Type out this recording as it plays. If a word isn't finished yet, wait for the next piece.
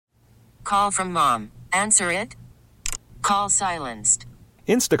Call from mom. Answer it. Call silenced.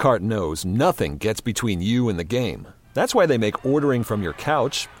 Instacart knows nothing gets between you and the game. That's why they make ordering from your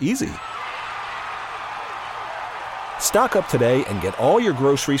couch easy. Stock up today and get all your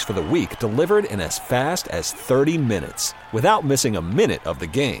groceries for the week delivered in as fast as 30 minutes without missing a minute of the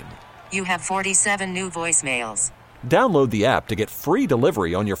game. You have 47 new voicemails. Download the app to get free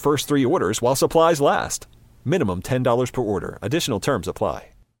delivery on your first 3 orders while supplies last. Minimum $10 per order. Additional terms apply.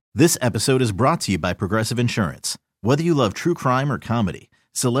 This episode is brought to you by Progressive Insurance. Whether you love true crime or comedy,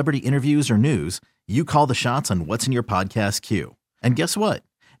 celebrity interviews or news, you call the shots on what's in your podcast queue. And guess what?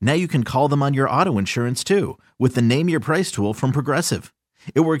 Now you can call them on your auto insurance too with the Name Your Price tool from Progressive.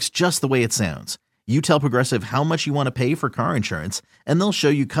 It works just the way it sounds. You tell Progressive how much you want to pay for car insurance, and they'll show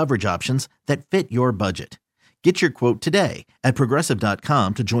you coverage options that fit your budget. Get your quote today at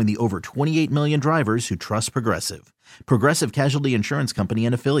Progressive.com to join the over 28 million drivers who trust Progressive. Progressive Casualty Insurance Company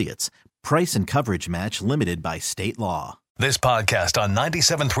and Affiliates. Price and coverage match limited by state law. This podcast on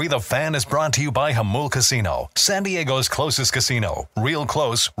 97.3 The Fan is brought to you by Jamul Casino, San Diego's closest casino. Real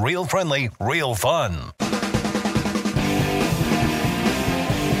close, real friendly, real fun.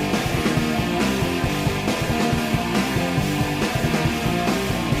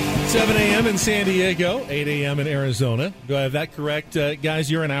 7 a.m. in San Diego, 8 a.m. in Arizona. Do I have that correct?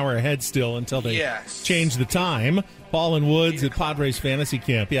 Guys, you're an hour ahead still until they change the time. Paul and Woods at Padres Fantasy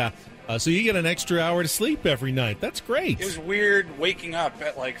Camp. Yeah. So you get an extra hour to sleep every night. That's great. It was weird waking up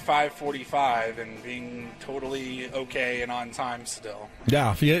at like 5:45 and being totally okay and on time still.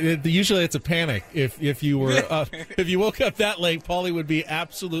 Yeah. Usually it's a panic. If you were if you woke up that late, Paulie would be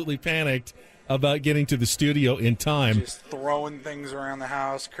absolutely panicked about getting to the studio in time. Just throwing things around the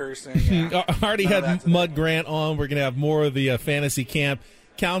house, cursing. Yeah. Already had Mud Grant on. We're going to have more of the fantasy camp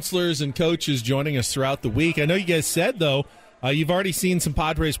counselors and coaches joining us throughout the week. I know you guys said, though, you've already seen some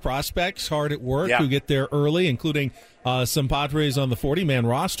Padres prospects hard at work who get there early, including some Padres on the 40-man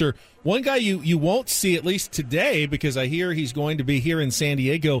roster. One guy you won't see, at least today, because I hear he's going to be here in San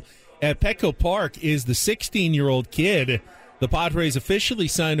Diego at Petco Park, is the 16-year-old kid the Padres officially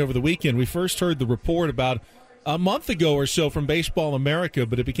signed over the weekend. We first heard the report about a month ago or so from Baseball America,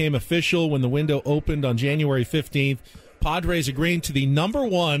 but it became official when the window opened on January 15th. Padres agreeing to the number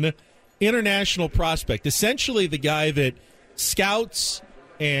one international prospect, essentially the guy that scouts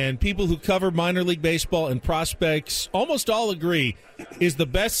and people who cover minor league baseball and prospects almost all agree is the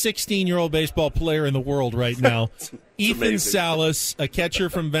best 16-year-old baseball player in the world right now. Ethan Salas, a catcher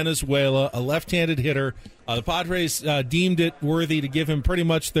from Venezuela, a left-handed hitter. The Padres deemed it worthy to give him pretty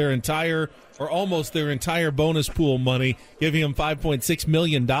much their entire, or almost their entire bonus pool money, giving him $5.6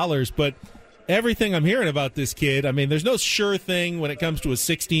 million. But everything I'm hearing about this kid, I mean, there's no sure thing when it comes to a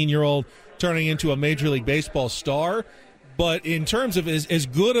 16-year-old turning into a Major League Baseball star. But in terms of as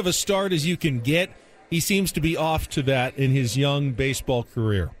good of a start as you can get, he seems to be off to that in his young baseball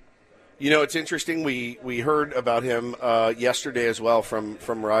career. You know, it's interesting. We heard about him yesterday as well from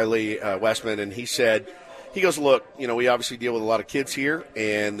Riley Westman, and he goes, look, you know, we obviously deal with a lot of kids here,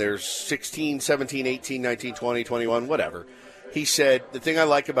 and there's 16, 17, 18, 19, 20, 21, whatever. He said, the thing I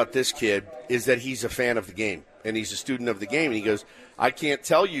like about this kid is that he's a fan of the game, and he's a student of the game. And he goes, I can't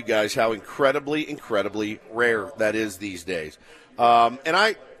tell you guys how incredibly, incredibly rare that is these days. When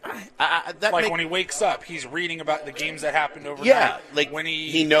he wakes up, he's reading about the games that happened overnight. Yeah, like when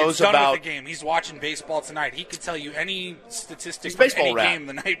he knows gets done about with the game. He's watching baseball tonight. He could tell you any statistic from any rat. game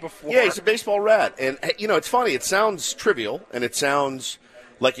the night before. Yeah, he's a baseball rat. And, you know, it's funny. It sounds trivial, and it sounds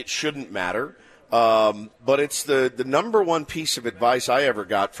like it shouldn't matter. But it's the number one piece of advice I ever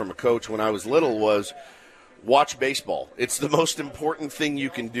got from a coach when I was little was watch baseball. It's the most important thing you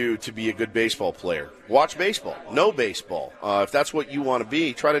can do to be a good baseball player. Watch baseball. Know baseball. If that's what you want to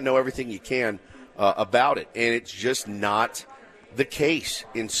be, try to know everything you can about it. And it's just not the case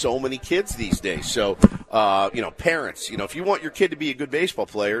in so many kids these days. So, parents, if you want your kid to be a good baseball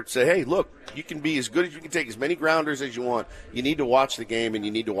player, say, hey, look, you can be as good as you can take as many grounders as you want. You need to watch the game, and you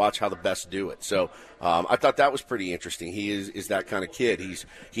need to watch how the best do it. So I thought that was pretty interesting. He is that kind of kid.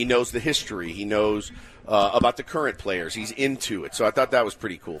 He knows the history. He knows about the current players. He's into it. So I thought that was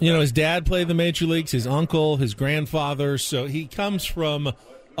pretty cool. His dad played the major leagues, his uncle, his grandfather. So he comes from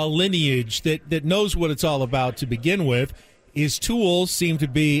a lineage that knows what it's all about to begin with. His tools seem to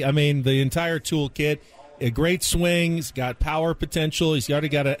be, the entire toolkit. A great swing. He's got power potential. He's already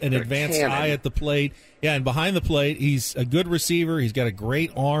got an advanced eye at the plate. Yeah, and behind the plate, he's a good receiver. He's got a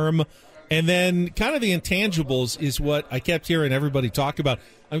great arm. And then kind of the intangibles is what I kept hearing everybody talk about.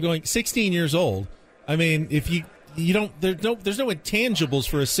 I'm going, 16 years old. If you don't, there's no intangibles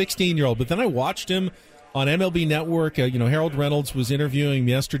for a 16-year-old. But then I watched him on MLB Network. Harold Reynolds was interviewing him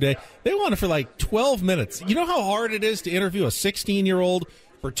yesterday. They wanted for like 12 minutes. You know how hard it is to interview a 16-year-old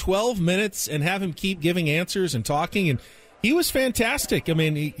for 12 minutes and have him keep giving answers and talking? And he was fantastic. I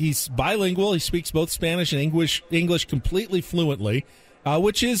mean, he's bilingual. He speaks both Spanish and English completely fluently,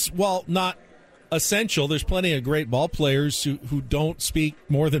 which is, while not essential, there's plenty of great ball players who don't speak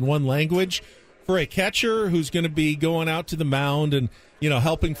more than one language. For a catcher who's going to be going out to the mound and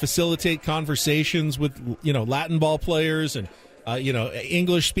helping facilitate conversations with Latin ball players and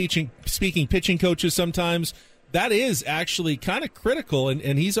English speaking pitching coaches sometimes, that is actually kind of critical,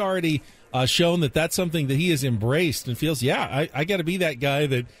 and he's already shown that that's something that he has embraced and feels, I got to be that guy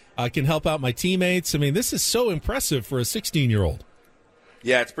that can help out my teammates. I mean, this is so impressive for a 16-year-old.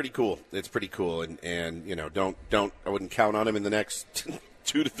 Yeah, it's pretty cool. It's pretty cool, and don't I wouldn't count on him in the next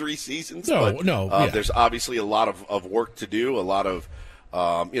 2 to 3 seasons. There's obviously a lot of work to do, a lot of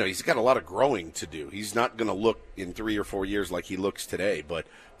he's got a lot of growing to do. He's not going to look in 3 or 4 years like he looks today, but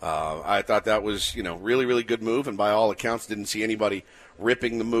I thought that was really, really good move, and by all accounts didn't see anybody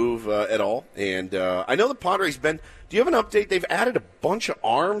ripping the move at all. And I know the Padres, Ben, do you have an update? They've added a bunch of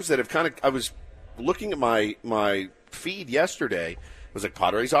arms that have I was looking at my feed yesterday. It was like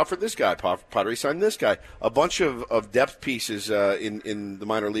Padres offered this guy, Padres signed this guy. A bunch of depth pieces in the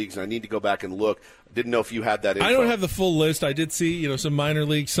minor leagues, and I need to go back and look. Didn't know if you had that info. I don't have the full list. I did see some minor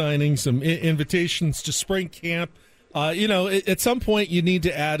league signings, some invitations to spring camp. At some point you need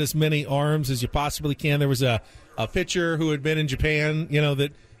to add as many arms as you possibly can. There was a pitcher who had been in Japan,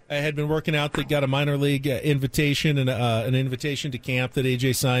 that had been working out, that got a minor league invitation and an invitation to camp that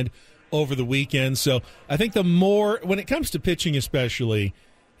AJ signed over the weekend. So I think the more, when it comes to pitching especially,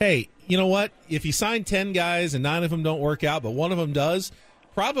 hey, you know what? If you sign 10 guys and 9 of them don't work out, but one of them does,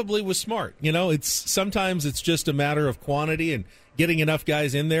 probably was smart. Sometimes it's just a matter of quantity and getting enough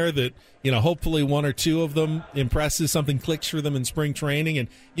guys in there that, hopefully 1 or 2 of them impresses, something clicks for them in spring training, and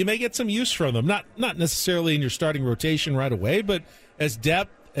you may get some use from them. Not necessarily in your starting rotation right away, but as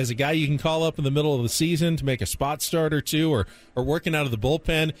depth, as a guy you can call up in the middle of the season to make a spot start or two, or working out of the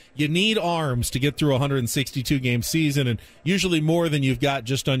bullpen. You need arms to get through a 162-game season, and usually more than you've got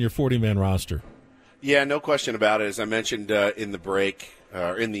just on your 40-man roster. Yeah, no question about it. As I mentioned in the break,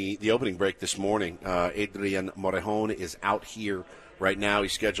 in the opening break this morning, Adrian Morejon is out here right now.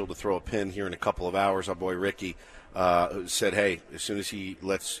 He's scheduled to throw a pin here in a couple of hours. Our boy Ricky said, hey, as soon as he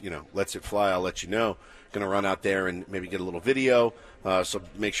lets it fly, I'll let you know. Going to run out there and maybe get a little video. So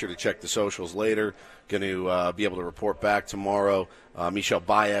make sure to check the socials later. Going to be able to report back tomorrow. Michel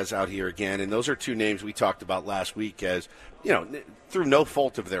Baez out here again. And those are 2 names we talked about last week as, through no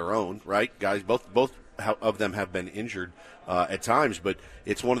fault of their own, right? Guys, both of them have been injured at times. But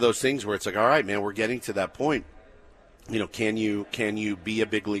it's one of those things where it's like, all right, man, we're getting to that point. Can you be a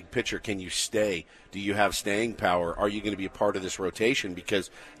big league pitcher? Can you stay? Do you have staying power? Are you going to be a part of this rotation? Because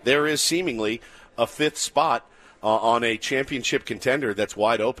there is seemingly a 5th spot on a championship contender that's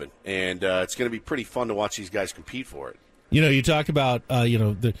wide open, and it's going to be pretty fun to watch these guys compete for it. You talk about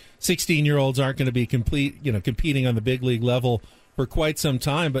the 16-year-olds aren't going to be competing on the big league level for quite some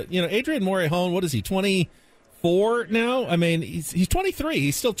time, but Adrian Morejon, what is he, 24 now? I mean, he's 23.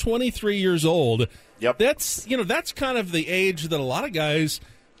 He's still 23 years old. Yep. That's kind of the age that a lot of guys,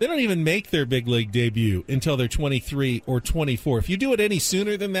 they don't even make their big league debut until they're 23 or 24. If you do it any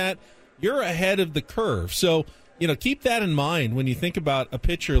sooner than that, you're ahead of the curve. So, keep that in mind when you think about a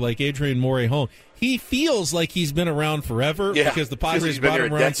pitcher like Adrian Morejon. He feels like he's been around forever because the Padres brought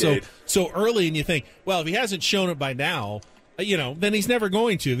him around so early, and you think, well, if he hasn't shown it by now, then he's never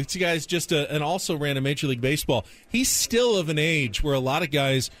going to. This guy's just and also ran a Major League Baseball. He's still of an age where a lot of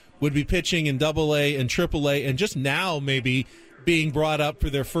guys would be pitching in AA and AAA, and just now maybe being brought up for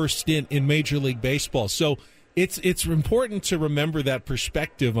their first stint in Major League Baseball. So it's important to remember that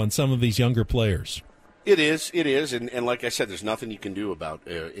perspective on some of these younger players. It is, and like I said, there's nothing you can do about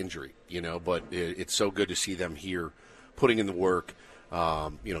injury, but it's so good to see them here putting in the work,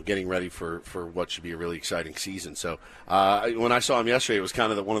 getting ready for what should be a really exciting season. So when I saw him yesterday, it was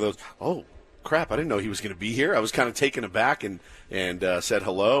kind of one of those, oh, crap, I didn't know he was going to be here. I was kind of taken aback and said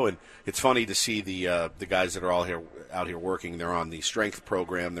hello, and it's funny to see the guys that are all out here working. They're on the strength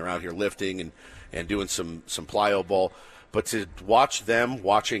program. They're out here lifting and doing some plyo ball. But to watch them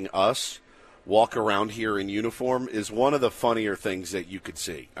watching us walk around here in uniform is one of the funnier things that you could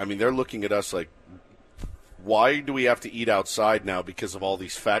see. I mean, they're looking at us like, why do we have to eat outside now because of all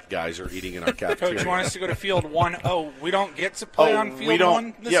these fat guys are eating in our cafeteria? Coach, you want us to go to field 1? Oh, we don't get to play on field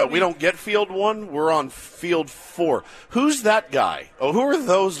 1 this week? We don't get field 1. We're on field 4. Who's that guy? Oh, who are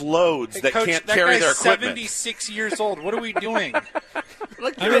those loads that Coach, can't that carry guy's their equipment? 76 years old. What are we doing?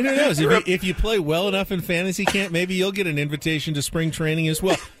 I mean, who knows? If you play well enough in fantasy camp, maybe you'll get an invitation to spring training as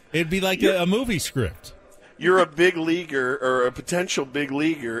well. It'd be like a movie script. You're a big leaguer or a potential big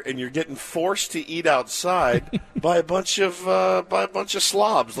leaguer, and you're getting forced to eat outside by a bunch of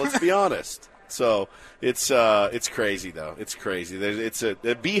slobs. Let's be honest. So it's crazy though. It's crazy. It's a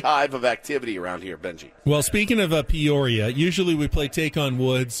beehive of activity around here, Benji. Well, speaking of Peoria, usually we play Take on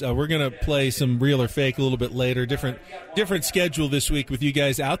Woods. We're going to play some Real or Fake a little bit later. Different schedule this week with you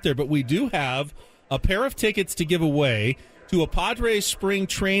guys out there, but we do have a pair of tickets to give away to a Padres spring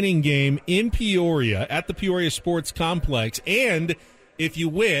training game in Peoria at the Peoria Sports Complex. And if you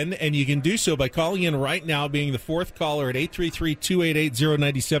win, and you can do so by calling in right now, being the fourth caller at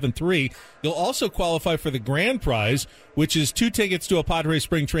 833-288-0973, you'll also qualify for the grand prize, which is 2 tickets to a Padres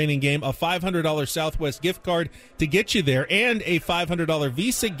spring training game, a $500 Southwest gift card to get you there, and a $500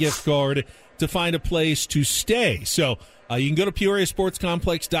 Visa gift card to find a place to stay. So you can go to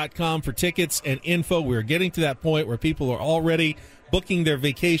PeoriaSportsComplex.com for tickets and info. We're getting to that point where people are already booking their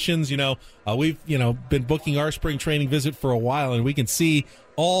vacations. We've been booking our spring training visit for a while, and we can see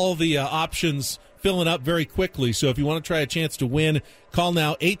all the options filling up very quickly. So if you want to try a chance to win, call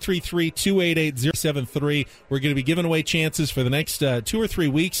now, 833-288-073. We're going to be giving away chances for the next 2 or 3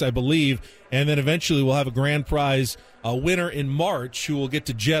 weeks, I believe, and then eventually we'll have a grand prize winner in March who will get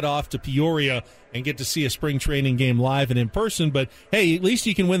to jet off to Peoria and get to see a spring training game live and in person. But, hey, at least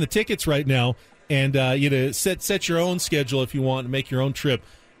you can win the tickets right now and set your own schedule if you want and make your own trip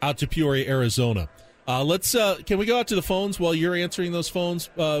out to Peoria, Arizona. Can we go out to the phones while you're answering those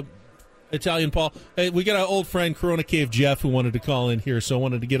phones, Italian Paul? Hey, we got our old friend Corona Cave Jeff who wanted to call in here, so I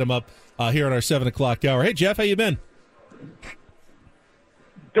wanted to get him up here on our 7 o'clock hour. Hey, Jeff, how you been?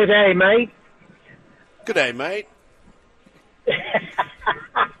 Good day, mate. Good day, mate.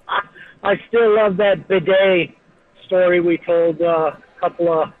 I still love that bidet story we told a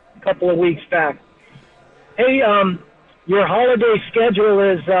couple of weeks back. Hey, your holiday schedule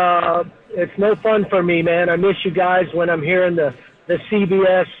is it's no fun for me, man. I miss you guys when I'm hearing the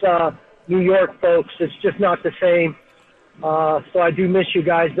CBS New York folks. It's just not the same. So I do miss you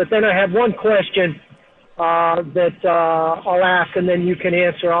guys. But then I have one question that I'll ask, and then you can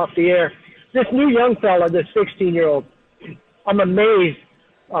answer off the air. This new young fella, this 16-year-old, I'm amazed,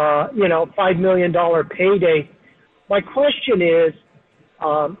 $5 million payday. My question is,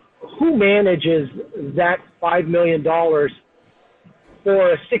 who manages that $5 million for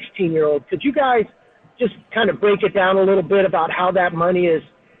a 16-year-old? Could you guys just kind of break it down a little bit about how that money is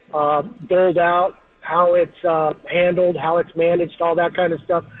doled out, how it's handled, how it's managed, all that kind of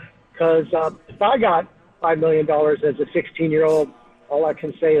stuff? Because if I got $5 million as a 16-year-old, all I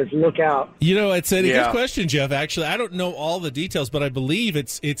can say is look out. It's a good question, Jeff. Actually, I don't know all the details, but I believe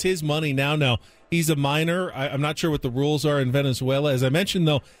it's his money now. Now, he's a minor. I'm not sure what the rules are in Venezuela. As I mentioned,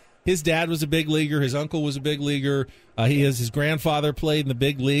 though, his dad was a big leaguer. His uncle was a big leaguer. His grandfather played in the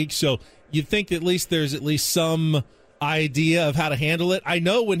big league. So you'd think there's at least some idea of how to handle it. I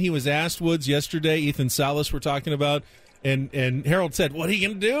know when he was asked, Woods, yesterday, Ethan Salas we're talking about, and Harold said, what are you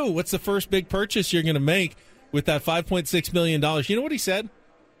going to do? What's the first big purchase you're going to make with that $5.6 million? You know what he said?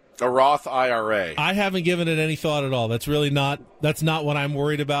 A Roth IRA. I haven't given it any thought at all. That's not what I'm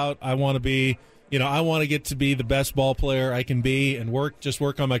worried about. I want to be, I want to get to be the best ball player I can be and work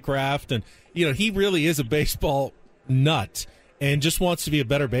on my craft. And, he really is a baseball nut and just wants to be a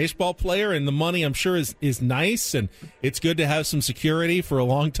better baseball player. And the money, I'm sure, is nice. And it's good to have some security for a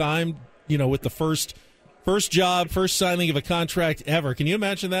long time, with the first job, first signing of a contract ever. Can you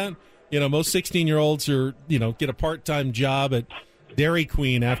imagine that? Most 16-year-olds get a part-time job at Dairy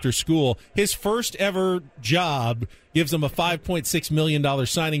Queen after school. His first ever job gives him a $5.6 million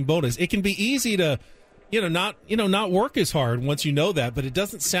signing bonus. It can be easy to, not work as hard once you know that, but it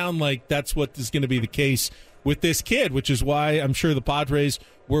doesn't sound like that's what is going to be the case with this kid, which is why I'm sure the Padres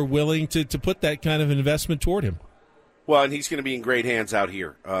were willing to put that kind of investment toward him. Well, and he's going to be in great hands out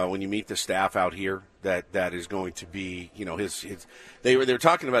here. When you meet the staff out here, that is going to be, his. They were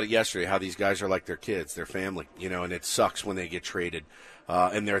talking about it yesterday, how these guys are like their kids, their family, and it sucks when they get traded,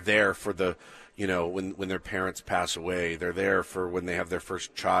 and they're there for the, when their parents pass away, they're there for when they have their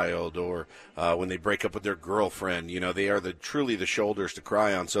first child or when they break up with their girlfriend. They are truly the shoulders to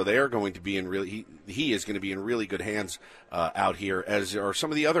cry on. So they are going to be he is going to be in really good hands out here, as are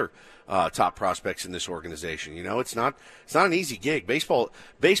some of the other top prospects in this organization. It's not an easy gig.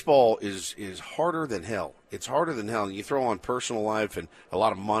 Baseball is harder than hell. It's harder than hell. And you throw on personal life and a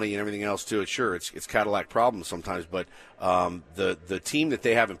lot of money and everything else to it. Sure, it's Cadillac problems sometimes, but the team that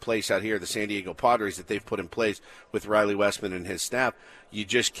they have in place out here, the San Diego Padres that they've put in place with Riley Westman and his staff, you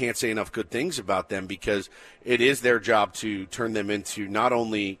just can't say enough good things about them because it is their job to turn them into not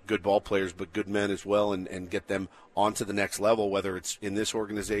only good ball players but good men as well and get them onto the next level, whether it's in this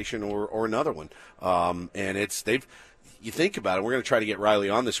organization or another one. You think about it, we're going to try to get Riley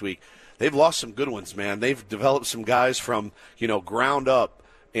on this week. They've lost some good ones, man. They've developed some guys from, ground up.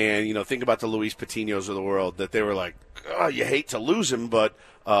 And, think about the Luis Patinos of the world that they were like, oh, you hate to lose him, but,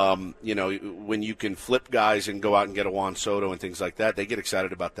 when you can flip guys and go out and get a Juan Soto and things like that, they get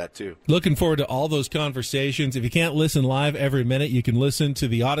excited about that too. Looking forward to all those conversations. If you can't listen live every minute, you can listen to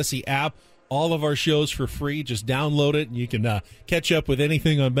the Odyssey app. All of our shows for free. Just download it, and you can catch up with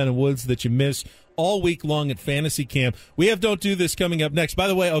anything on Ben and Woods that you miss all week long at Fantasy Camp. We have Don't Do This coming up next. By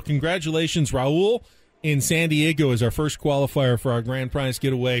the way, congratulations, Raul in San Diego is our first qualifier for our grand prize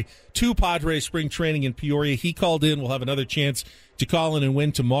getaway to Padres spring training in Peoria. He called in. We'll have another chance to call in and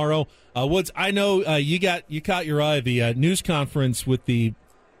win tomorrow. Woods, I know you caught your eye the news conference with the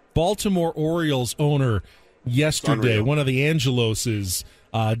Baltimore Orioles owner yesterday. One of the Angeloses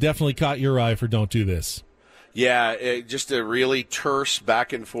definitely caught your eye for Don't Do This. Yeah, just a really terse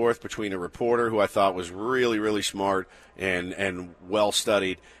back and forth between a reporter who I thought was really, really smart and well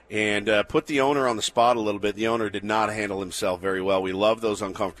studied, and put the owner on the spot a little bit. The owner did not handle himself very well. We love those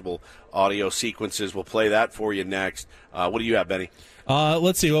uncomfortable audio sequences. We'll play that for you next. What do you have, Benny?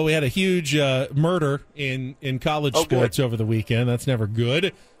 Let's see. Well, we had a huge murder in college sports over the weekend. That's never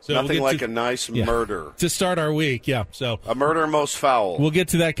good. So Nothing like a nice murder. To start our week, So a murder most foul. We'll get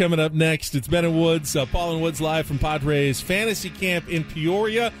to that coming up next. It's Ben and Woods, Paul and Woods live from Padres Fantasy Camp in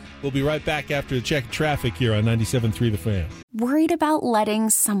Peoria. We'll be right back after the check of traffic here on 97.3 The Fan. Worried about letting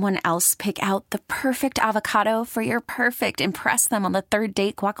someone else pick out the perfect avocado for your perfect impress them on the third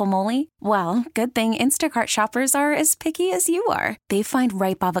date guacamole? Well, good thing Instacart shoppers are as picky as you are. They find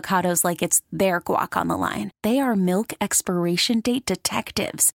ripe avocados like it's their guac on the line. They are milk expiration date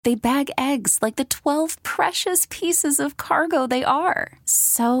detectives. They bag eggs like the 12 precious pieces of cargo they are.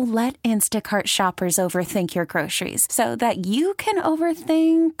 So let Instacart shoppers overthink your groceries so that you can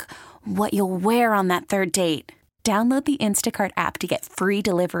overthink what you'll wear on that third date. Download the Instacart app to get free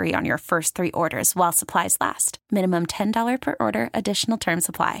delivery on your first 3 orders while supplies last. Minimum $10 per order. Additional terms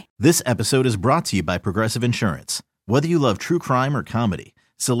apply. This episode is brought to you by Progressive Insurance. Whether you love true crime or comedy,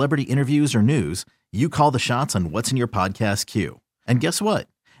 celebrity interviews or news, you call the shots on what's in your podcast queue. And guess what?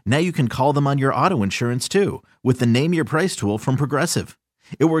 Now you can call them on your auto insurance too with the Name Your Price tool from Progressive.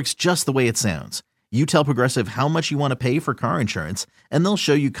 It works just the way it sounds. You tell Progressive how much you want to pay for car insurance, and they'll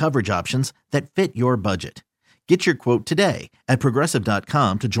show you coverage options that fit your budget. Get your quote today at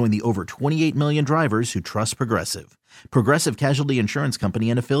Progressive.com to join the over 28 million drivers who trust Progressive. Progressive Casualty Insurance Company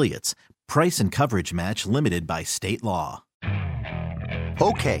and Affiliates. Price and coverage match limited by state law.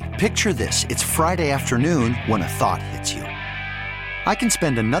 Okay, picture this. It's Friday afternoon when a thought hits you. I can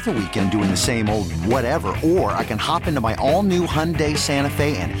spend another weekend doing the same old whatever, or I can hop into my all-new Hyundai Santa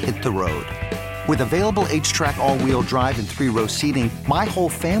Fe and hit the road. With available H-Track all-wheel drive and 3-row seating, my whole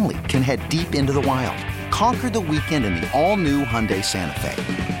family can head deep into the wild. Conquer the weekend in the all-new Hyundai Santa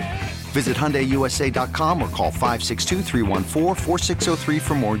Fe. Visit HyundaiUSA.com or call 562-314-4603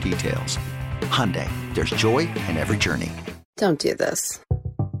 for more details. Hyundai, there's joy in every journey. Don't do this.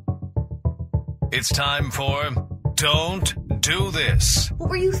 It's time for Don't Do This.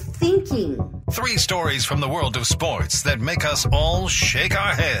 What were you thinking? 3 stories from the world of sports that make us all shake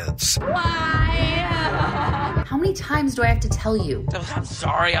our heads. Why? How many times do I have to tell you? I'm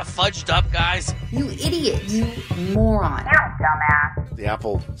sorry, I fudged up, guys. You idiot. You moron. Dumbass. The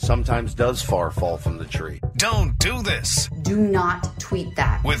apple sometimes does fall from the tree. Don't do this. Do not tweet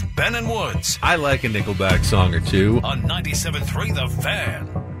that. With Ben and Woods. I like a Nickelback song or two. On 97.3 The Fan.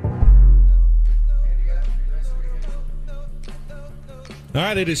 All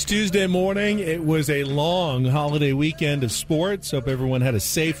right, it is Tuesday morning. It was a long holiday weekend of sports. Hope everyone had a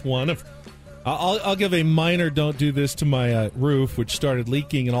safe one. I'll give a minor don't do this to my roof, which started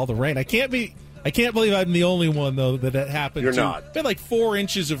leaking in all the rain. I can't believe I'm the only one, though, that happened. You're not. It's been like 4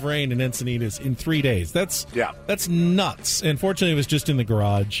 inches of rain in Encinitas in 3 days. That's nuts. And fortunately, it was just in the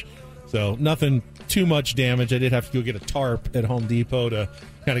garage, so nothing too much damage. I did have to go get a tarp at Home Depot to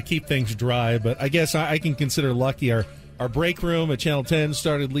kind of keep things dry, but I guess I can consider lucky. Our break room at Channel 10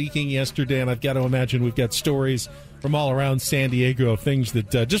 started leaking yesterday, and I've got to imagine we've got stories from all around San Diego of things that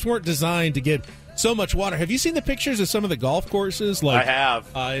just weren't designed to get so much water. Have you seen the pictures of some of the golf courses? Like, I have.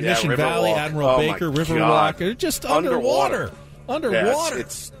 In Mission Valley, Admiral Baker, Riverwalk. They're just underwater.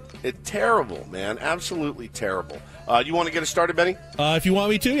 Yes, It's terrible, man. Absolutely terrible. You want to get us started, Benny? If you want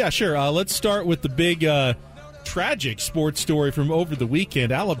me to, yeah, sure. Let's start with the big tragic sports story from over the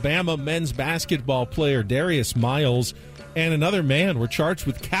weekend. Alabama men's basketball player Darius Miles and another man were charged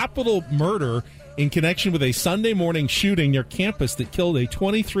with capital murder in connection with a Sunday morning shooting near campus that killed a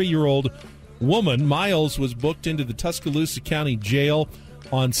 23-year-old woman. Miles was booked into the Tuscaloosa County Jail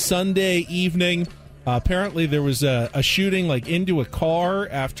on Sunday evening. Apparently there was a shooting into a car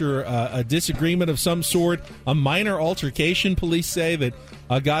after a disagreement of some sort, a minor altercation, police say, that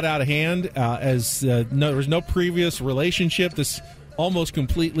got out of hand as there was no previous relationship. This almost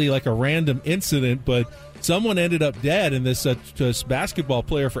completely like a random incident, but someone ended up dead, and this basketball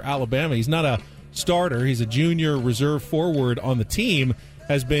player for Alabama, he's not a starter, he's a junior reserve forward on the team,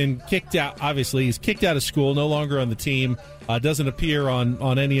 has been kicked out. Obviously, he's kicked out of school, no longer on the team, doesn't appear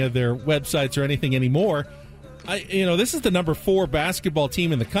on any of their websites or anything anymore. This is the number 4 basketball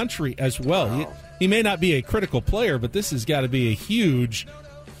team in the country as well. Wow. He may not be a critical player, but this has got to be a huge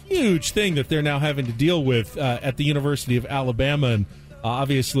thing that they're now having to deal with at the University of Alabama, and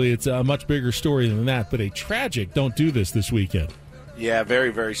obviously it's a much bigger story than that, but a tragic don't do this weekend. Yeah,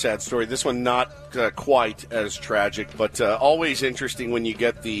 very, very sad story. This one not quite as tragic, but always interesting when you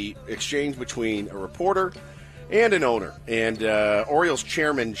get the exchange between a reporter and an owner. And Orioles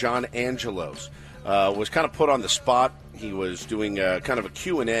chairman John Angelos was kind of put on the spot. He was doing kind of a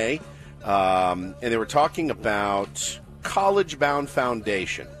Q&A, and they were talking about College Bound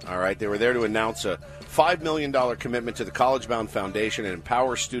Foundation. All right, they were there to announce a $5 million commitment to the College Bound Foundation and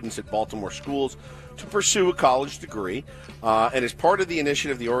empower students at Baltimore schools to pursue a college degree. And as part of the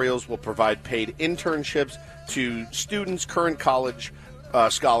initiative, the Orioles will provide paid internships to students, current college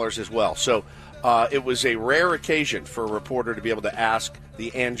scholars as well. So it was a rare occasion for a reporter to be able to ask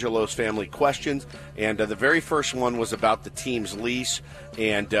the Angelos family questions. And the very first one was about the team's lease.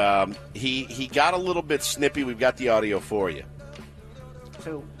 And he got a little bit snippy. We've got the audio for you.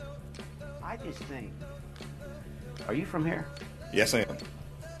 So I just think, are you from here? Yes, I am.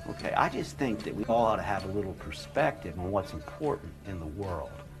 Okay, I just think that we all ought to have a little perspective on what's important in the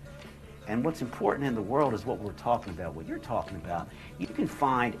world. And what's important in the world is what we're talking about, what you're talking about. You can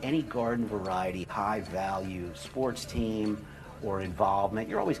find any garden variety, high-value sports team or involvement.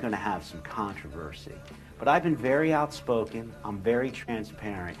 You're always going to have some controversy. But I've been very outspoken. I'm very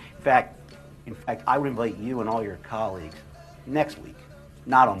transparent. In fact, I would invite you and all your colleagues next week,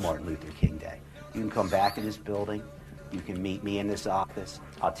 not on Martin Luther King Day. You can come back in this building. You can meet me in this office.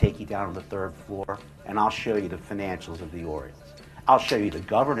 I'll take you down to the 3rd floor, and I'll show you the financials of the Orioles. I'll show you the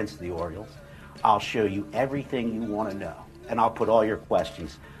governance of the Orioles. I'll show you everything you want to know, and I'll put all your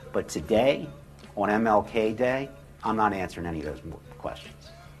questions. But today, on MLK Day, I'm not answering any of those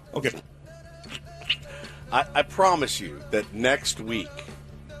questions. Okay. I promise you that next week,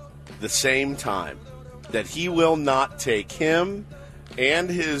 the same time, that he will not take him and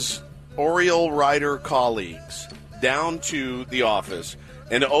his Oriole writer colleagues down to the office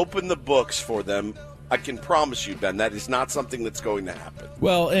and open the books for them. I can promise you, Ben, that is not something that's going to happen.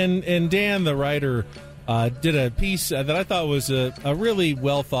 Well, and Dan, the writer, did a piece that I thought was a really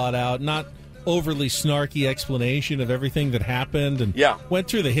well thought out, not overly snarky explanation of everything that happened, and went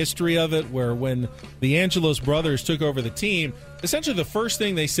through the history of it, where when the Angelos brothers took over the team, essentially the first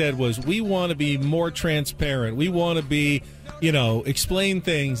thing they said was, we want to be more transparent. We want to be, explain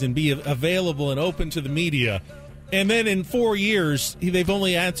things and be available and open to the media. And then in 4 years, they've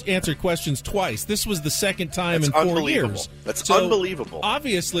only answered questions twice. This was the second time in 4 years. That's unbelievable.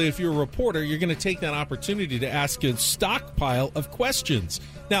 Obviously, if you're a reporter, you're going to take that opportunity to ask a stockpile of questions.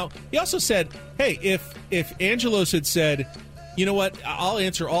 Now, he also said, hey, if Angelos had said, you know what, I'll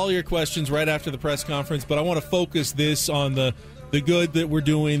answer all your questions right after the press conference, but I want to focus this on the good that we're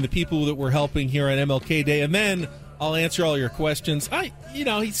doing, the people that we're helping here on MLK Day, and then I'll answer all your questions.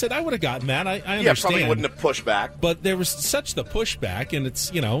 He said I would have gotten that. I understand. Yeah, probably wouldn't have pushed back. But there was such the pushback, and it's,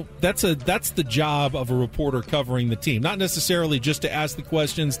 that's the job of a reporter covering the team. Not necessarily just to ask the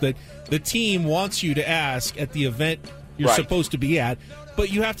questions that the team wants you to ask at the event you're supposed to be at,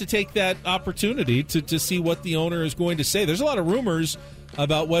 but you have to take that opportunity to see what the owner is going to say. There's a lot of rumors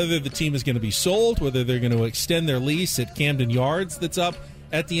about whether the team is going to be sold, whether they're going to extend their lease at Camden Yards that's up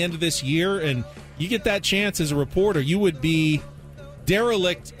at the end of this year, and you get that chance as a reporter, you would be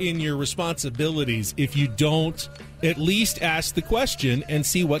derelict in your responsibilities if you don't at least ask the question and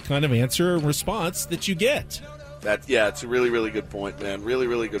see what kind of answer or response that you get. It's a really, really good point, man. Really,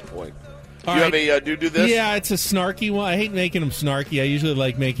 really good point. You have a do this? Yeah, it's a snarky one. I hate making them snarky. I usually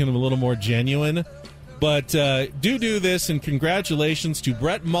like making them a little more genuine. But do this, and congratulations to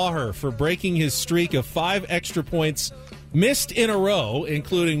Brett Maher for breaking his streak of 5 extra points missed in a row,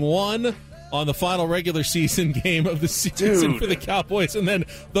 including one on the final regular season game of the season for the Cowboys, and then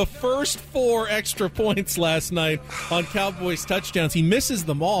the first 4 extra points last night on Cowboys touchdowns. He misses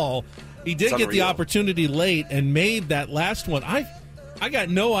them all. He did get the opportunity late and made that last one. I got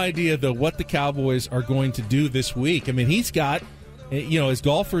no idea, though, what the Cowboys are going to do this week. I mean, he's got, as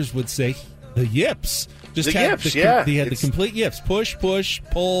golfers would say, the yips. He had the complete yips. Push, push,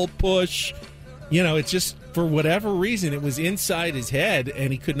 pull, push. It's just, for whatever reason, it was inside his head,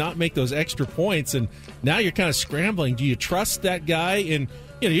 and he could not make those extra points. And now you're kind of scrambling. Do you trust that guy? And,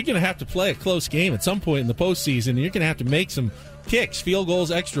 you're going to have to play a close game at some point in the postseason, and you're going to have to make some kicks, field goals,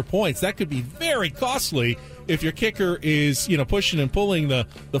 extra points. That could be very costly if your kicker is, pushing and pulling the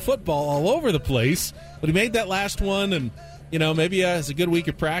football all over the place. But he made that last one, and, maybe he has a good week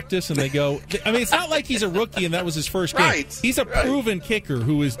of practice, and they go. I mean, it's not like he's a rookie and that was his first game. Right. He's a proven kicker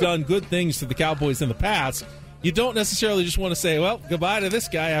who has done good things to the Cowboys in the past. You don't necessarily just want to say, well, goodbye to this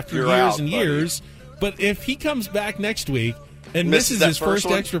guy after years and years. But if he comes back next week and misses his first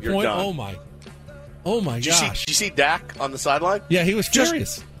extra point, oh my gosh. Did you see Dak on the sideline? Yeah, he was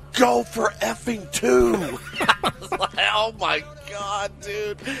furious. Go for effing 2. I was like, oh my God,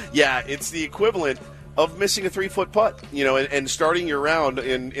 dude. Yeah, it's the equivalent of missing a 3-foot putt, and starting your round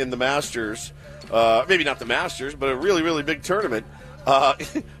in the Masters, maybe not the Masters, but a really, really big tournament,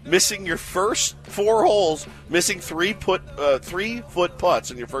 missing your first 4 holes, missing 3-foot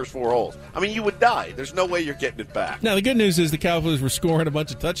putts in your first 4 holes. I mean, you would die. There's no way you're getting it back. Now, the good news is the Cowboys were scoring a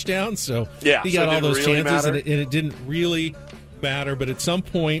bunch of touchdowns, so he got all those really chances, and it didn't really matter. But at some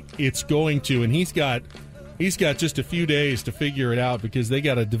point, it's going to, and he's got just a few days to figure it out, because they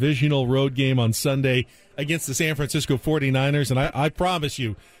got a divisional road game on Sunday against the San Francisco 49ers, and I promise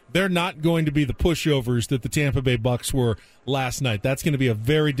you, they're not going to be the pushovers that the Tampa Bay Bucs were last night. That's going to be a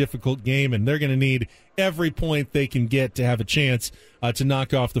very difficult game, and they're going to need every point they can get to have a chance to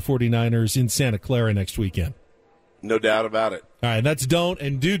knock off the 49ers in Santa Clara next weekend. No doubt about it. All right, that's don't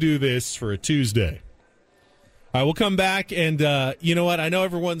and do this for a Tuesday. All right, we'll come back, and you know what? I know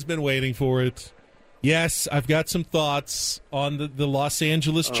everyone's been waiting for it. Yes, I've got some thoughts on the Los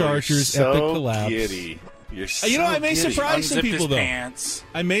Angeles Chargers epic collapse. Giddy. You're so I may giddy. surprise some people, though. Pants.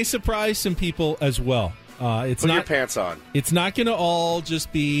 I may surprise some people as well. Put your pants on. It's not going to all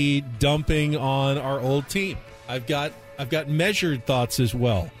just be dumping on our old team. I've got measured thoughts as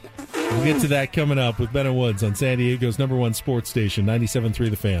well. We'll get to that coming up with Ben and Woods on San Diego's #1 sports station,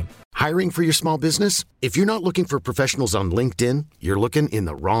 97.3 The Fan. Hiring for your small business? If you're not looking for professionals on LinkedIn, you're looking in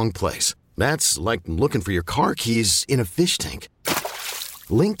the wrong place. That's like looking for your car keys in a fish tank.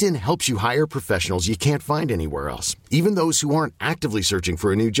 LinkedIn helps you hire professionals you can't find anywhere else, even those who aren't actively searching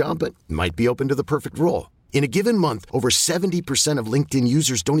for a new job but might be open to the perfect role. In a given month, over 70% of LinkedIn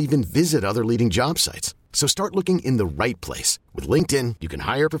users don't even visit other leading job sites. So start looking in the right place. With LinkedIn, you can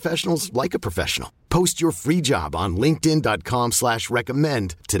hire professionals like a professional. Post your free job on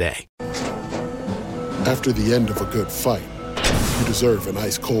linkedin.com/recommend today. After the end of a good fight, you deserve an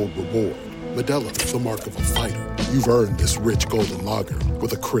ice-cold reward. Modelo is the mark of a fighter. You've earned this rich golden lager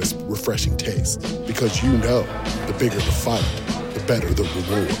with a crisp, refreshing taste. Because you know, the bigger the fight, the better the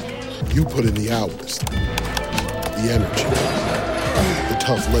reward. You put in the hours, the energy, the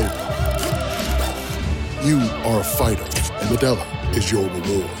tough labor. You are a fighter, and Modelo is your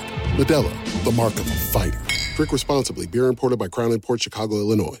reward. Modelo, the mark of a fighter. Drink responsibly. Beer imported by Crown Imports, Chicago,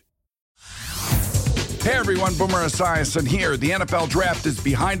 Illinois. Hey everyone, Boomer Esiason here. The NFL Draft is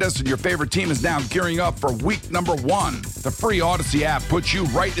behind us and your favorite team is now gearing up for week number 1. The free Odyssey app puts you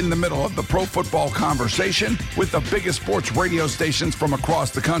right in the middle of the pro football conversation with the biggest sports radio stations from across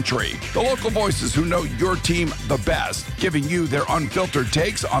the country. The local voices who know your team the best, giving you their unfiltered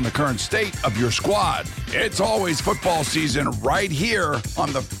takes on the current state of your squad. It's always football season right here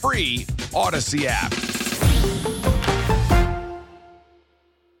on the free Odyssey app.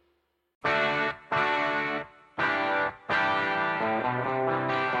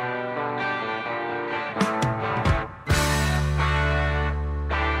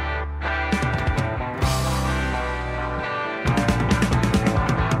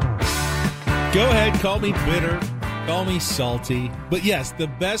 Go ahead, call me bitter, call me salty. But yes, the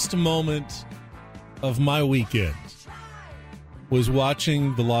best moment of my weekend was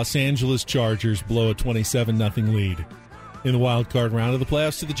watching the Los Angeles Chargers blow a 27-0 lead in the wild card round of the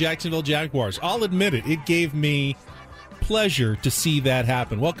playoffs to the Jacksonville Jaguars. I'll admit it, it gave me pleasure to see that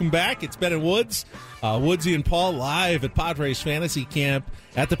happen. Welcome back. It's Ben and Woods. Woodsy and Paul live at Padres Fantasy Camp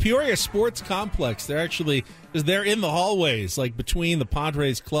at the Peoria Sports Complex. They're in the hallways, like between the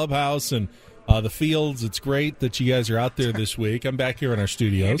Padres clubhouse and the fields. It's great that you guys are out there this week. I'm back here in our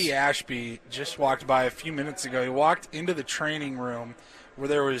studios. Andy Ashby just walked by a few minutes ago. He walked into the training room where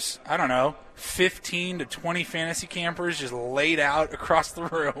there was, 15 to 20 fantasy campers just laid out across the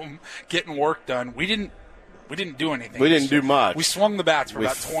room getting work done. We didn't do anything. We didn't do much. We swung the bats for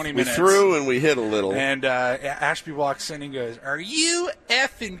about 20 minutes. We threw and we hit a little. And Ashby walks in and goes, "Are you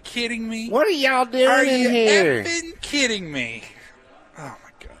effing kidding me? What are y'all doing Are in you here? effing kidding me?" Oh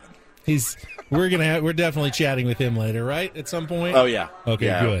my God. We're definitely chatting with him later, right? At some point. Oh yeah. Okay,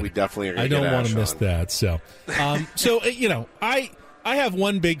 yeah, good. We definitely are. I don't want to miss that. So, I have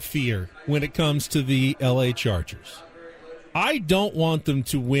one big fear when it comes to the LA Chargers. I don't want them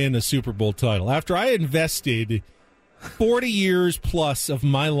to win a Super Bowl title. After I invested 40 years plus of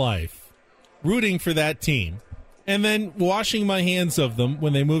my life rooting for that team and then washing my hands of them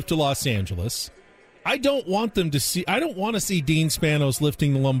when they moved to Los Angeles, I don't want to see Dean Spanos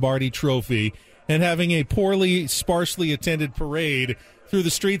lifting the Lombardi Trophy and having a sparsely attended parade through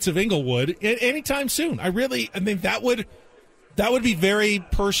the streets of Inglewood anytime soon. That would be very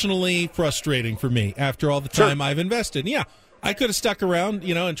personally frustrating for me after all the time I've invested. Yeah, I could have stuck around,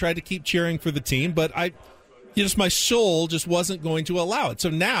 and tried to keep cheering for the team, but my soul just wasn't going to allow it. So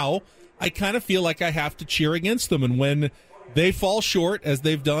now I kind of feel like I have to cheer against them. And when they fall short, as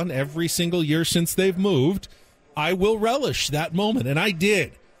they've done every single year since they've moved, I will relish that moment. And I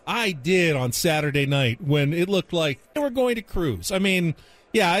did. On Saturday night when it looked like they were going to cruise. I mean,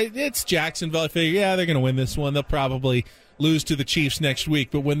 yeah, it's Jacksonville. I figure, they're going to win this one. They'll probably lose to the Chiefs next week.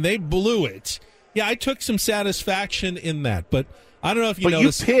 But when they blew it, I took some satisfaction in that. But I don't know if you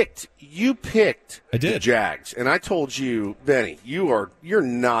noticed. You picked I did. the Jags, and I told you, Benny, you're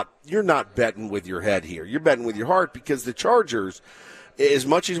not betting with your head here. You're betting with your heart, because the Chargers, as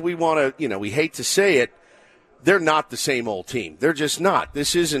much as we want to, we hate to say it, they're not the same old team. They're just not.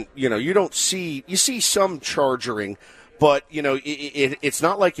 This isn't, you see some chargering, but, it's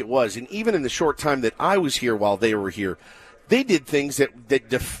not like it was. And even in the short time that I was here while they were here, they did things that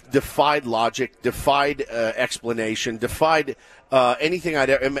defied logic, defied explanation, defied anything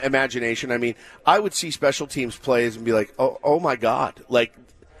imagination. I mean, I would see special teams plays and be like, oh my God, like,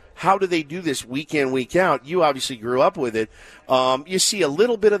 how do they do this week in, week out? You obviously grew up with it. You see a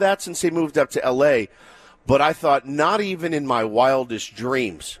little bit of that since they moved up to L.A., but I thought not even in my wildest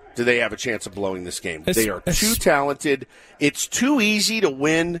dreams do they have a chance of blowing this game. They are too talented. It's too easy to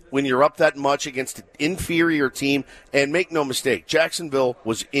win when you're up that much against an inferior team. And make no mistake, Jacksonville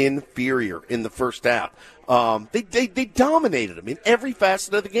was inferior in the first half. They dominated them in every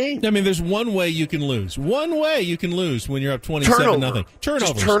facet of the game. I mean, there's one way you can lose. One way you can lose when you're up 27-0.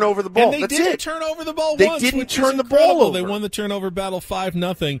 Just turn over the ball. And they didn't turn over the ball once. They didn't turn the ball over. They won the turnover battle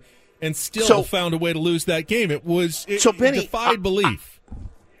 5-0 and still found a way to lose that game. It defied belief.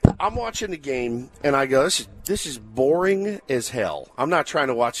 I'm watching the game, and I go, this is boring as hell. I'm not trying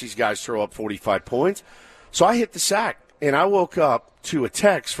to watch these guys throw up 45 points. So I hit the sack, and I woke up to a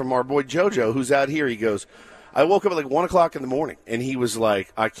text from our boy JoJo, who's out here. He goes, I woke up at like 1 o'clock in the morning, and he was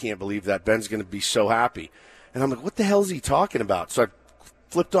like, I can't believe that. Ben's going to be so happy. And I'm like, what the hell is he talking about? So I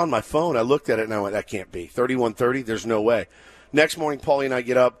flipped on my phone. I looked at it, and I went, that can't be. 31-30? There's no way. Next morning, Paulie and I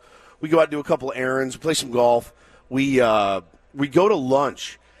get up. We go out and do a couple of errands, play some golf. We go to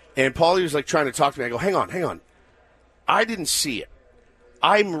lunch, and Paulie was like trying to talk to me. I go, hang on. I didn't see it.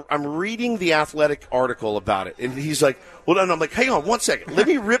 I'm reading the Athletic article about it, and he's like, well, and I'm like, hang on 1 second. Let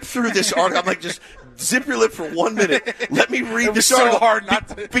me rip through this article. I'm like, just zip your lip for 1 minute. Let me read this article. So hard not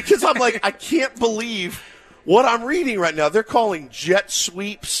to. Because I'm like, I can't believe what I'm reading right now. They're calling jet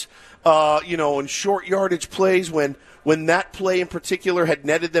sweeps, and short yardage plays when that play in particular had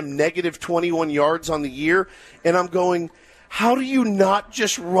netted them negative 21 yards on the year. And I'm going, how do you not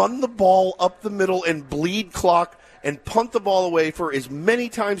just run the ball up the middle and bleed clock and punt the ball away for as many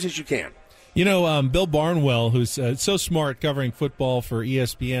times as you can? Bill Barnwell, who's so smart covering football for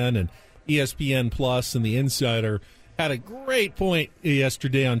ESPN and ESPN Plus and The Insider, had a great point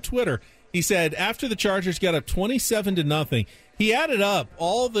yesterday on Twitter. He said after the Chargers got up 27-0, he added up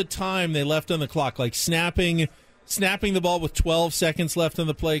all the time they left on the clock, like snapping the ball with 12 seconds left on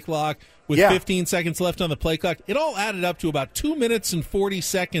the play clock, with 15 seconds left on the play clock. It all added up to about 2 minutes and 40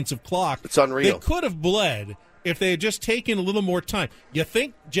 seconds of clock. It's unreal. They could have bled if they had just taken a little more time. You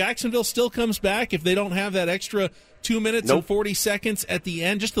think Jacksonville still comes back if they don't have that extra 2 minutes and 40 seconds at the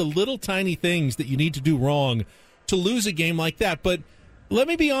end? Just the little tiny things that you need to do wrong to lose a game like that. But let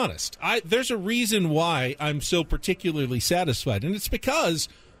me be honest. There's a reason why I'm so particularly satisfied, and it's because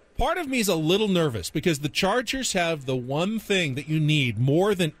part of me is a little nervous because the Chargers have the one thing that you need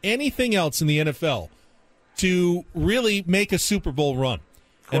more than anything else in the NFL to really make a Super Bowl run.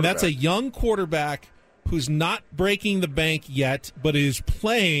 And that's a young quarterback who's not breaking the bank yet, but is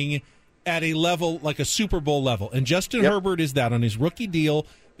playing at a level like a Super Bowl level. And Justin Herbert is that on his rookie deal.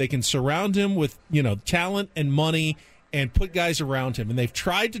 They can surround him with, talent and money and put guys around him. And they've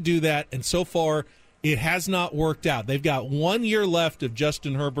tried to do that, and so far it has not worked out. They've got 1 year left of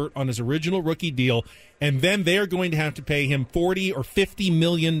Justin Herbert on his original rookie deal, and then they're going to have to pay him $40 or $50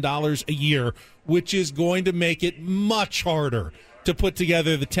 million a year, which is going to make it much harder to put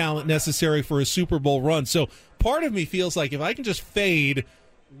together the talent necessary for a Super Bowl run. So part of me feels like if I can just fade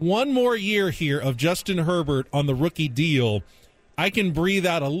one more year here of Justin Herbert on the rookie deal, I can breathe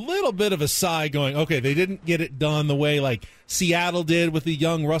out a little bit of a sigh going, okay, they didn't get it done the way like Seattle did with the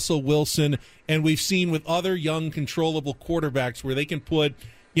young Russell Wilson, and we've seen with other young controllable quarterbacks where they can put,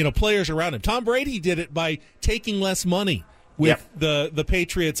 players around him. Tom Brady did it by taking less money with the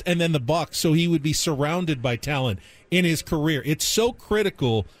Patriots and then the Bucs, so he would be surrounded by talent in his career. It's so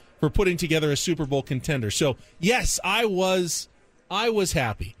critical for putting together a Super Bowl contender. So, yes, I was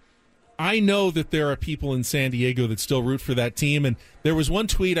happy. I know that there are people in San Diego that still root for that team, and there was one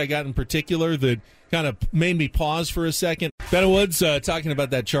tweet I got in particular that kind of made me pause for a second. Ben Woods talking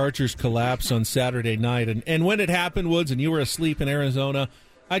about that Chargers collapse on Saturday night, and when it happened, Woods, and you were asleep in Arizona,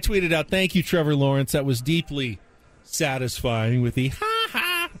 I tweeted out, "Thank you, Trevor Lawrence. That was deeply satisfying," with the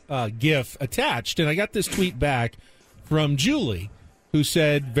ha-ha gif attached. And I got this tweet back from Julie, who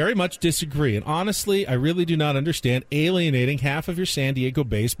said, "Very much disagree. And honestly, I really do not understand alienating half of your San Diego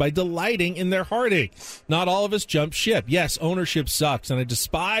base by delighting in their heartache. Not all of us jump ship. Yes, ownership sucks, and I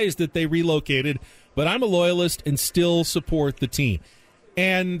despise that they relocated, but I'm a loyalist and still support the team."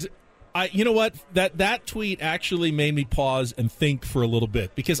 And you know what? That tweet actually made me pause and think for a little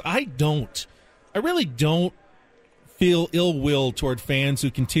bit, because I really don't feel ill will toward fans who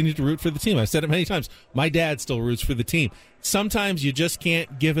continue to root for the team. I've said it many times. My dad still roots for the team. Sometimes you just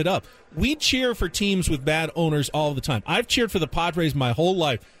can't give it up. We cheer for teams with bad owners all the time. I've cheered for the Padres my whole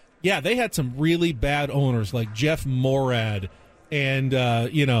life. Yeah, they had some really bad owners like Jeff Morad and,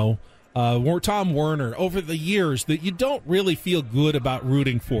 Tom Werner over the years that you don't really feel good about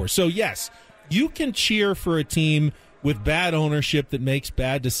rooting for. So, yes, you can cheer for a team with bad ownership that makes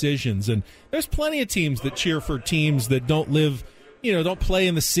bad decisions. And there's plenty of teams that cheer for teams that don't live, don't play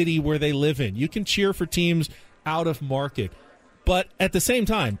in the city where they live in. You can cheer for teams out of market. But at the same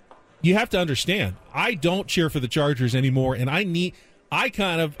time, you have to understand, I don't cheer for the Chargers anymore, and I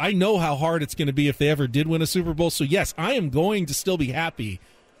know how hard it's going to be if they ever did win a Super Bowl. So, yes, I am going to still be happy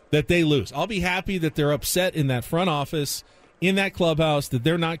that they lose. I'll be happy that they're upset in that front office, in that clubhouse, that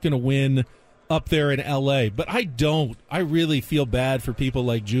they're not going to win up there in L.A. But I really feel bad for people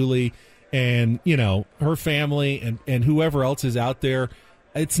like Julie and, her family and whoever else is out there.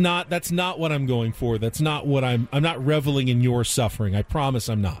 That's not what I'm going for. That's not what I'm not reveling in your suffering. I promise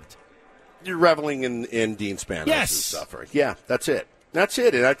I'm not. You're reveling in Dean Spanos' suffering. Yeah, that's it. That's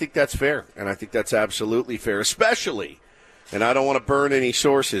it. And I think that's fair. And I think that's absolutely fair, especially, and I don't want to burn any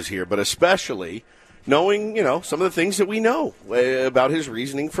sources here, but especially knowing, some of the things that we know about his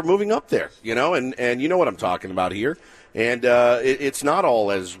reasoning for moving up there, and you know what I'm talking about here. And it's not all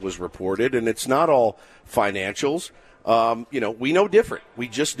as was reported, and it's not all financials. We know different. We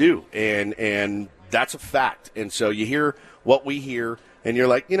just do. And that's a fact. And so you hear what we hear, and you're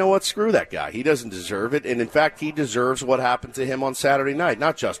like, you know what, screw that guy. He doesn't deserve it. And, in fact, he deserves what happened to him on Saturday night.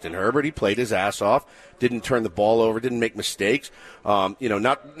 Not Justin Herbert. He played his ass off, didn't turn the ball over, didn't make mistakes. Not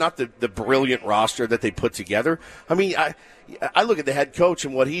the brilliant roster that they put together. I mean, I look at the head coach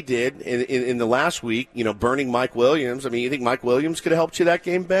and what he did in the last week, burning Mike Williams. I mean, you think Mike Williams could have helped you that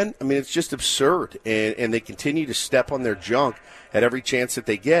game, Ben? I mean, it's just absurd. And they continue to step on their junk at every chance that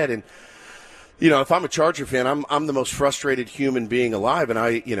they get. And, if I'm a Charger fan, I'm the most frustrated human being alive.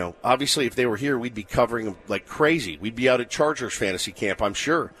 And obviously if they were here, we'd be covering them like crazy. We'd be out at Chargers fantasy camp, I'm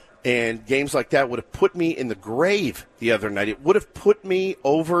sure. And games like that would have put me in the grave the other night. It would have put me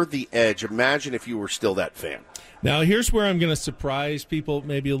over the edge. Imagine if you were still that fan. Now, here's where I'm going to surprise people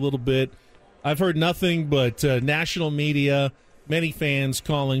maybe a little bit. I've heard nothing but national media, many fans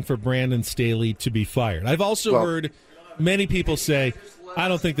calling for Brandon Staley to be fired. I've also heard many people say, I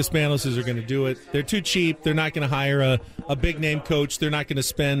don't think the Spanoses are going to do it. They're too cheap. They're not going to hire a big-name coach. They're not going to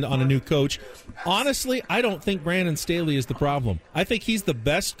spend on a new coach. Honestly, I don't think Brandon Staley is the problem. I think he's the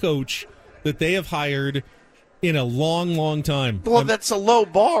best coach that they have hired in a long, long time. Well, that's a low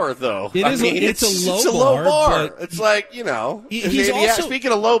bar, though. It's a low bar. But it's like,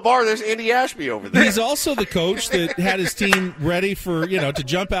 speaking of low bar, there's Andy Ashby over there. He's also the coach that had his team ready for, to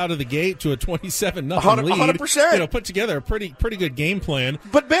jump out of the gate to a 27-0 lead. 100%. Put together a pretty good game plan.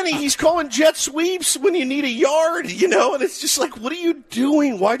 But, Benny, he's calling jet sweeps when you need a yard, and it's just like, what are you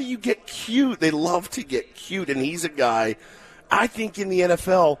doing? Why do you get cute? They love to get cute, and he's a guy, I think, in the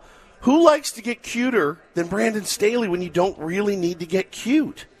NFL, who likes to get cuter than Brandon Staley when you don't really need to get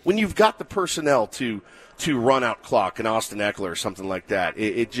cute? When you've got the personnel to run out clock and Austin Eckler or something like that.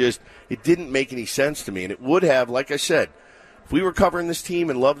 It didn't make any sense to me. And it would have, like I said, if we were covering this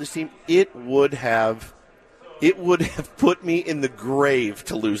team and loved this team, it would have put me in the grave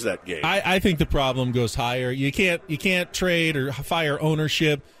to lose that game. I think the problem goes higher. You can't trade or fire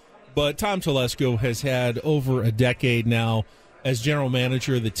ownership, but Tom Telesco has had over a decade now as general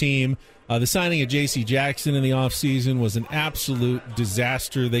manager of the team. The signing of J.C. Jackson in the offseason was an absolute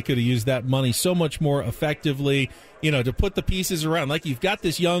disaster. They could have used that money so much more effectively, to put the pieces around. Like, you've got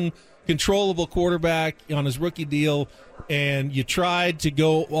this young, controllable quarterback on his rookie deal, and you tried to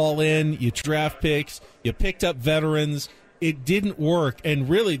go all in. You draft picks. You picked up veterans. It didn't work, and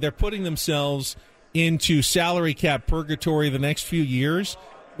really they're putting themselves into salary cap purgatory the next few years.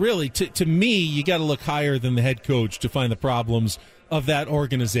 Really, to me, you got to look higher than the head coach to find the problems of that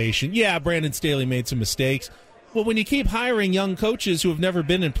organization. Yeah, Brandon Staley made some mistakes. Well, when you keep hiring young coaches who have never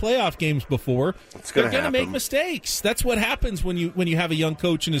been in playoff games before, they're going to make mistakes. That's what happens when you have a young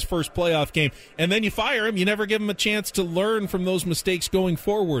coach in his first playoff game, and then you fire him. You never give him a chance to learn from those mistakes going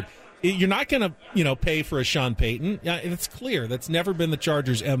forward. You're not going to, pay for a Sean Payton. It's clear. That's never been the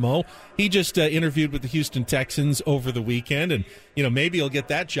Chargers' MO. He just interviewed with the Houston Texans over the weekend, and, maybe he'll get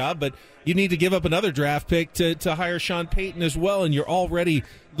that job, but you need to give up another draft pick to hire Sean Payton as well, and you're already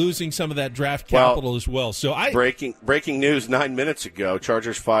losing some of that draft capital as well. So breaking news 9 minutes ago,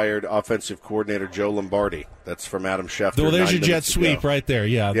 Chargers fired offensive coordinator Joe Lombardi. That's from Adam Schefter. Well, there's your jet sweep right there.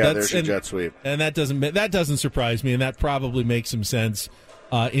 Yeah, there's your jet sweep. And that doesn't surprise me, and that probably makes some sense.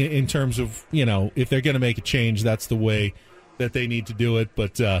 In terms of, if they're going to make a change, that's the way that they need to do it.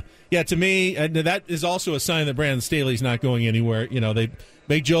 But, to me, that is also a sign that Brandon Staley's not going anywhere. They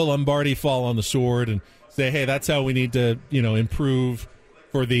make Joe Lombardi fall on the sword and say, hey, that's how we need to, improve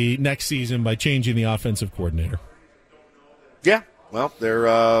for the next season by changing the offensive coordinator. Yeah, well,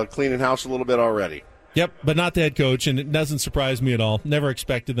 they're cleaning house a little bit already. Yep, but not the head coach, and it doesn't surprise me at all. Never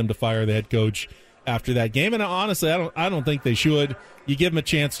expected them to fire the head coach after that game, and honestly, I don't think they should. You give him a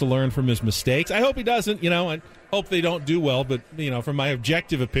chance to learn from his mistakes. I hope he doesn't. I hope they don't do well. But from my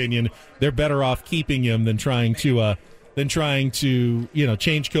objective opinion, they're better off keeping him than trying to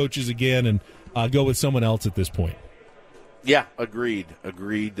change coaches again and go with someone else at this point. Yeah, agreed,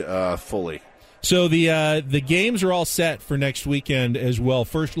 fully. So the games are all set for next weekend as well.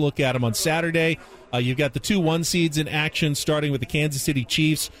 First look at them on Saturday. You've got the 2-1 seeds in action, starting with the Kansas City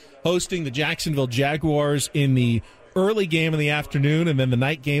Chiefs hosting the Jacksonville Jaguars in the early game in the afternoon, and then the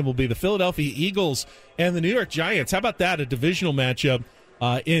night game will be the Philadelphia Eagles and the New York Giants. How about that, a divisional matchup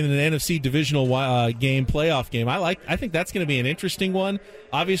in an NFC divisional game, playoff game? I think that's going to be an interesting one.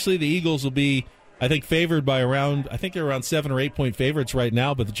 Obviously, the Eagles will be, I think, favored by they're around 7 or 8 point favorites right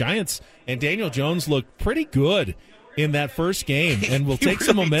now, but the Giants and Daniel Jones look pretty good in that first game, and will take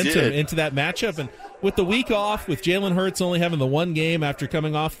some momentum into that matchup. And with the week off, with Jalen Hurts only having the one game after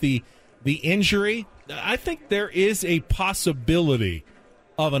coming off the injury, I think there is a possibility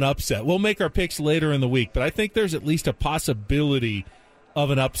of an upset. We'll make our picks later in the week, but I think there's at least a possibility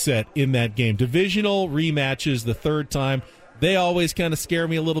of an upset in that game. Divisional rematches the third time, they always kind of scare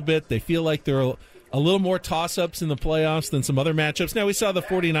me a little bit. They feel like they're a little more toss-ups in the playoffs than some other matchups. Now, we saw the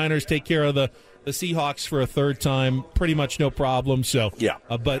 49ers take care of the Seahawks for a third time, pretty much no problem. So,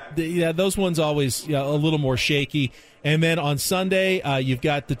 those ones always a little more shaky. And then on Sunday, you've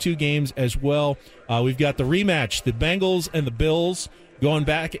got the two games as well. We've got the rematch, the Bengals and the Bills going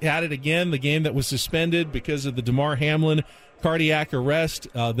back at it again, the game that was suspended because of the Damar Hamlin cardiac arrest.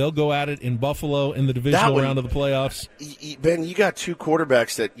 They'll go at it in Buffalo in the divisional round of the playoffs. Ben, you got two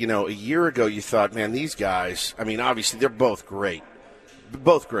quarterbacks that, a year ago you thought, man, these guys, obviously they're both great.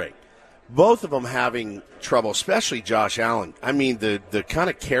 Both great. Both of them having trouble, especially Josh Allen. The kind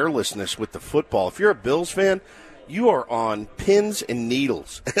of carelessness with the football. If you're a Bills fan, you are on pins and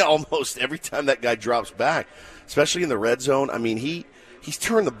needles almost every time that guy drops back, especially in the red zone. He's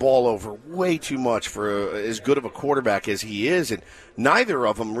turned the ball over way too much for as good of a quarterback as he is, and neither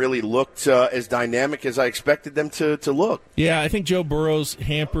of them really looked as dynamic as I expected them to look. Yeah, I think Joe Burrow's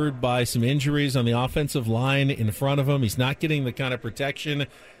hampered by some injuries on the offensive line in front of him. He's not getting the kind of protection.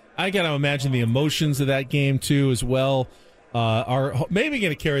 I got to imagine the emotions of that game, too, as well, are maybe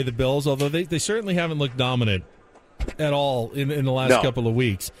going to carry the Bills, although they certainly haven't looked dominant at all in the last couple of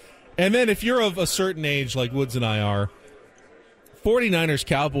weeks. And then if you're of a certain age, like Woods and I are, 49ers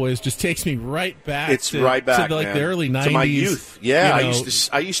Cowboys just takes me right back. It's right back to like the early 90s. To my youth. Yeah, you know.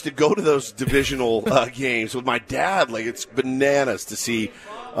 I used to go to those divisional games with my dad. Like, it's bananas to see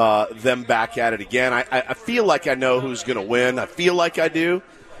them back at it again. I feel like I know who's going to win. I feel like I do.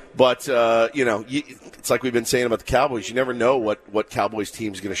 But, it's like we've been saying about the Cowboys. You never know what Cowboys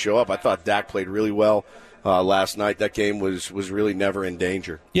team's going to show up. I thought Dak played really well last night. That game was really never in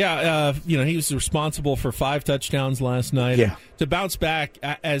danger. Yeah, he was responsible for 5 touchdowns last night. Yeah. And to bounce back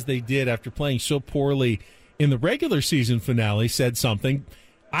as they did after playing so poorly in the regular season finale said something.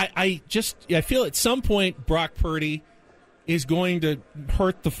 I feel at some point Brock Purdy is going to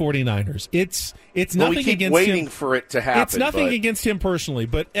hurt the 49ers. It's nothing we keep against waiting him. For it to happen. It's nothing against him personally,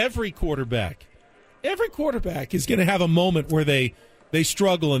 but every quarterback is going to have a moment where they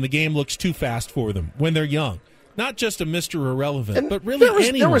struggle and the game looks too fast for them when they're young. Not just a Mr. Irrelevant, but really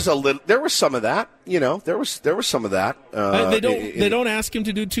anyone. There was some of that. There was some of that. They don't ask him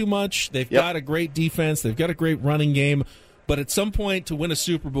to do too much. They've got a great defense. They've got a great running game. But at some point, to win a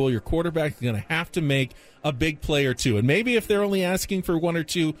Super Bowl, your quarterback is going to have to make a big play or two. And maybe if they're only asking for 1 or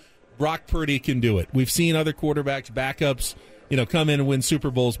 2, Brock Purdy can do it. We've seen other quarterbacks, backups, come in and win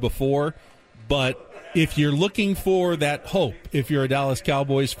Super Bowls before. But if you're looking for that hope, if you're a Dallas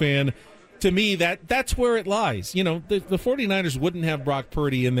Cowboys fan, to me, that's where it lies. The 49ers wouldn't have Brock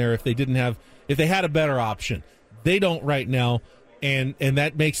Purdy in there if they had a better option. They don't right now. And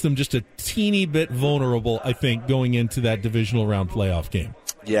that makes them just a teeny bit vulnerable, I think, going into that divisional round playoff game.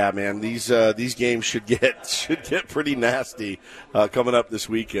 Yeah, man, these games should get pretty nasty coming up this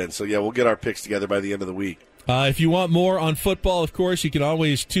weekend. So yeah, we'll get our picks together by the end of the week. If you want more on football, of course, you can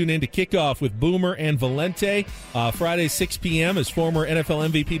always tune in to Kickoff with Boomer and Valente. Friday, 6 p.m. as former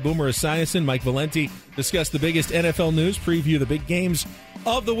NFL MVP Boomer Esiason, Mike Valente discuss the biggest NFL news, preview the big games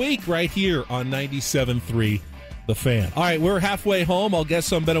of the week right here on 97.3. The Fan. All right, we're halfway home. I'll guess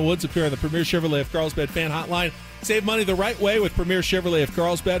some Ben Woods appear on the Premier Chevrolet of Carlsbad Fan Hotline. Save money the right way with Premier Chevrolet of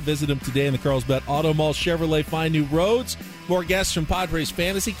Carlsbad. Visit them today in the Carlsbad Auto Mall. Chevrolet, find new roads. More guests from Padres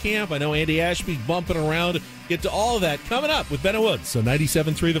Fantasy Camp. I know Andy Ashby's bumping around. Get to all of that coming up with Ben Woods. So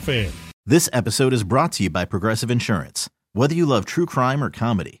 97.3 The Fan. This episode is brought to you by Progressive Insurance. Whether you love true crime or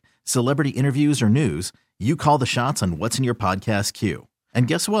comedy, celebrity interviews or news, you call the shots on what's in your podcast queue. And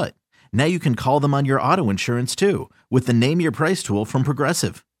guess what? Now you can call them on your auto insurance, too, with the Name Your Price tool from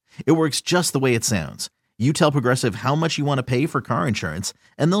Progressive. It works just the way it sounds. You tell Progressive how much you want to pay for car insurance,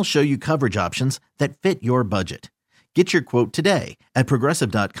 and they'll show you coverage options that fit your budget. Get your quote today at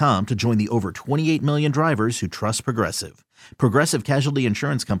Progressive.com to join the over 28 million drivers who trust Progressive. Progressive Casualty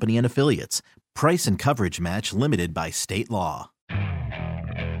Insurance Company and Affiliates. Price and coverage match limited by state law.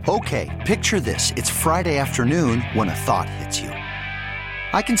 Okay, picture this. It's Friday afternoon when a thought hits you.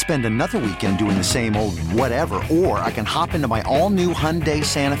 I can spend another weekend doing the same old whatever, or I can hop into my all-new Hyundai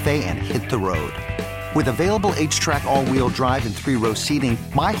Santa Fe and hit the road. With available H-Track all-wheel drive and 3-row seating,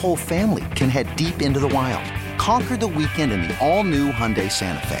 my whole family can head deep into the wild. Conquer the weekend in the all-new Hyundai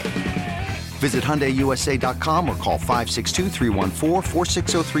Santa Fe. Visit HyundaiUSA.com or call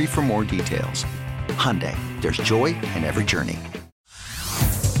 562-314-4603 for more details. Hyundai, there's joy in every journey.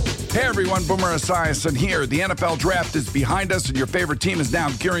 Hey everyone, Boomer Esiason here. The NFL Draft is behind us and your favorite team is now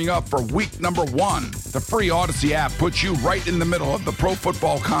gearing up for week number 1. The free Odyssey app puts you right in the middle of the pro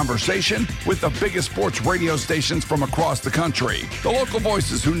football conversation with the biggest sports radio stations from across the country. The local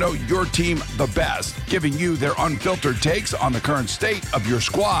voices who know your team the best, giving you their unfiltered takes on the current state of your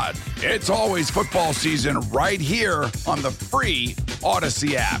squad. It's always football season right here on the free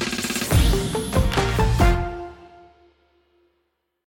Odyssey app.